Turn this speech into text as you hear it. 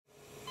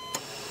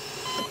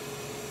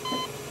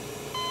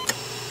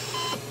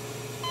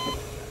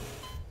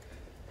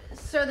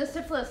Sir, the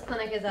syphilis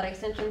clinic is at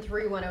extension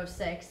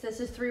 3106. This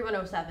is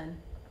 3107.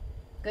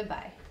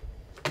 Goodbye.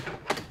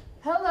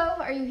 Hello,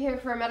 are you here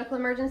for a medical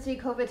emergency,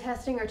 COVID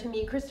testing, or to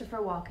meet Christopher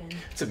Walken?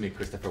 To meet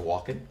Christopher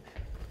Walken.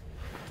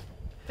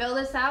 Fill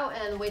this out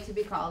and wait to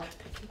be called.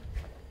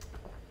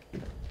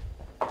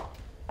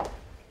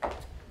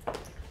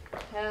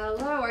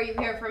 Hello, are you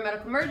here for a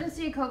medical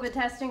emergency, COVID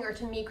testing, or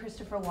to meet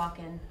Christopher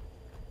Walken?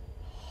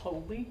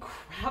 Holy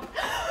crap,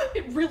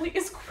 it really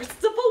is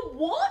Christopher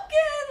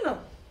Walken!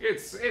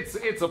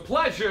 It's a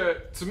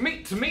pleasure to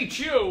meet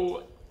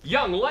you,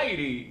 young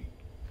lady.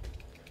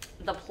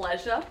 The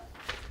pleasure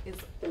is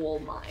all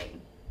mine.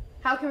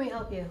 How can we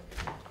help you?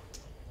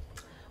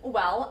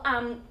 Well,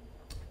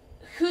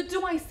 who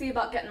do I see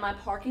about getting my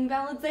parking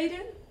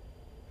validated?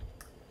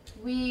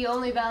 We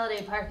only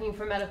validate parking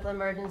for medical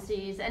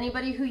emergencies.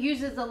 Anybody who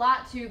uses the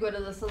lot to go to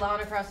the salon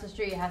across the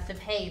street has to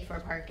pay for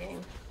parking.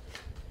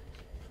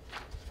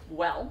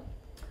 Well,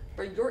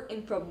 for your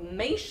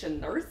information,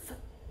 nurse,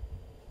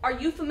 are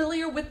you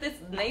familiar with this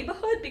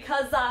neighborhood?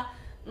 Because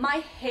my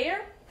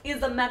hair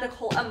is a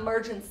medical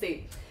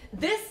emergency.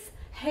 This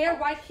hair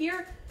right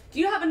here, do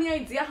you have any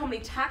idea how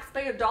many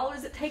taxpayer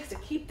dollars it takes to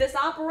keep this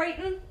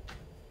operating?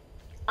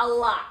 A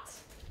lot.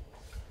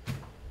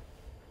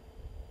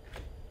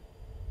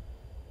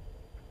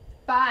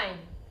 Fine.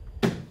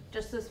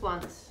 Just this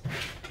once.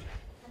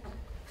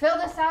 Fill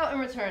this out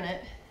and return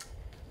it.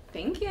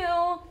 Thank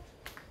you.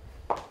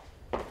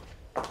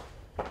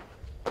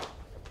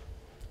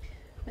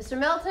 Mr.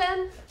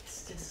 Milton,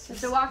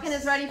 Mr. Walken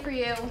is ready for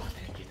you. Oh,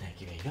 thank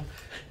you, Ada.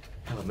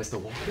 Hello,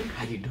 Mr. Walken.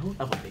 How you doing?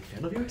 I'm a big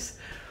fan of yours.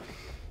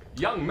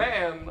 Young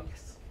man,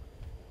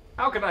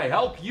 how can I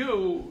help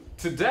you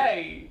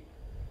today?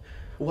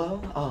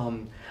 Well,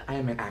 I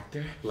am an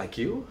actor like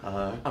you.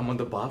 I'm on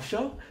the Bob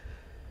Show.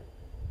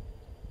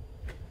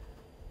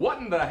 What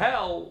in the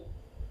hell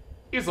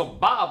is a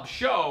Bob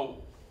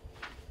show?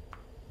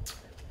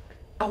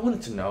 I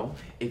wanted to know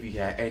if you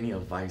had any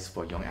advice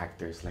for young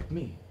actors like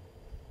me.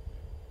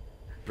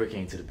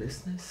 Breaking into the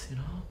business, you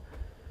know?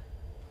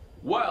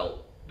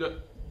 Well,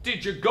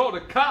 did you go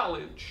to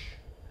college?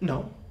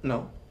 No,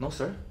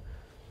 sir.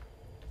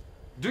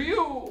 Do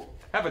you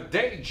have a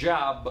day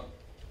job?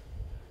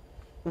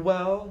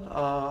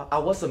 Well, I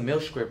was a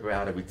meal scraper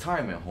at a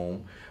retirement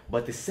home,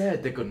 but they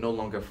said they could no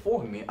longer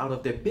afford me out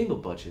of their bingo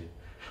budget.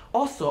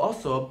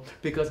 Also,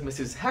 because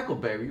Mrs.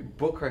 Hackleberry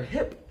broke her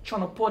hip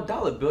trying to pour a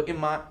dollar bill in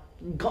my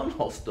gun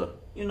holster,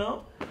 you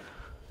know?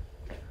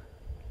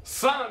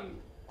 Son,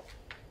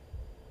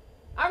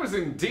 I was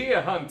in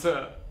Deer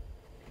Hunter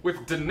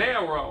with De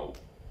Niro.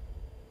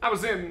 I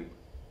was in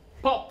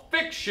Pulp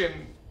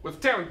Fiction with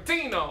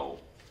Tarantino.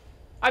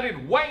 I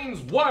did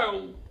Wayne's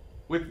World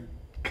with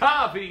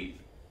Carvey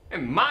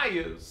and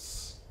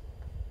Myers.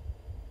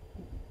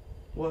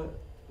 What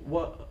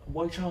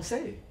are you trying to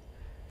say?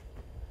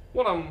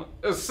 What I'm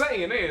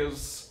saying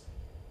is,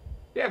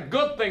 you have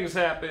good things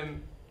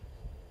happen,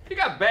 you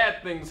got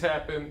bad things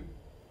happen.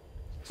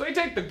 So you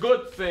take the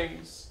good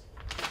things,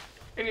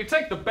 and you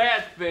take the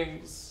bad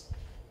things,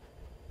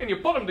 and you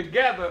put them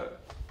together,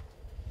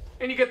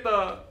 and you get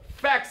the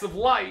facts of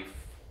life.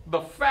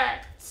 The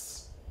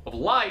facts of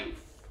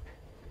life.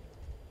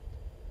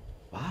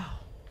 Wow,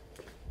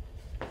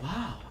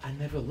 I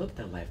never looked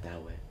at life that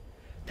way.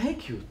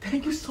 Thank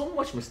you so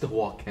much, Mr.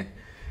 Walken.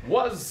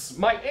 Was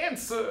my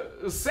answer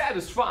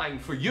satisfying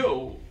for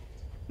you?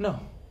 No,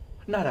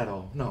 not at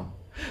all, no.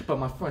 But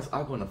my friends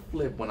are gonna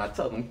flip when I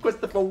tell them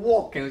Christopher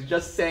Walken is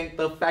just saying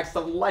the facts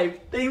of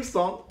life theme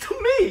song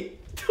to me!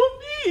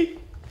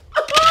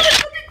 Oh,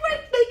 this would be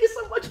great! Thank you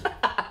so much!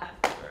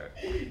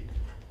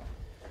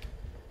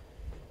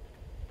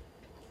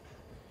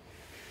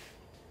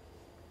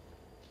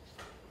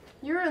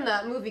 You're in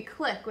that movie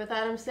Click with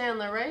Adam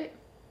Sandler, right?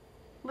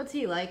 What's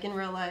he like in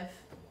real life?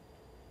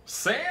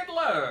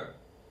 Sandler?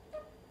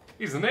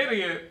 He's an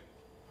idiot.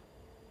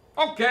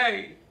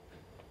 Okay,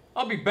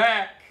 I'll be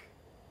back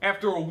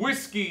after a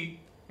whiskey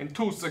and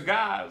 2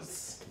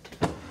 cigars.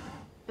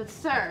 But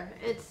sir,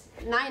 it's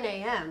 9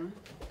 a.m.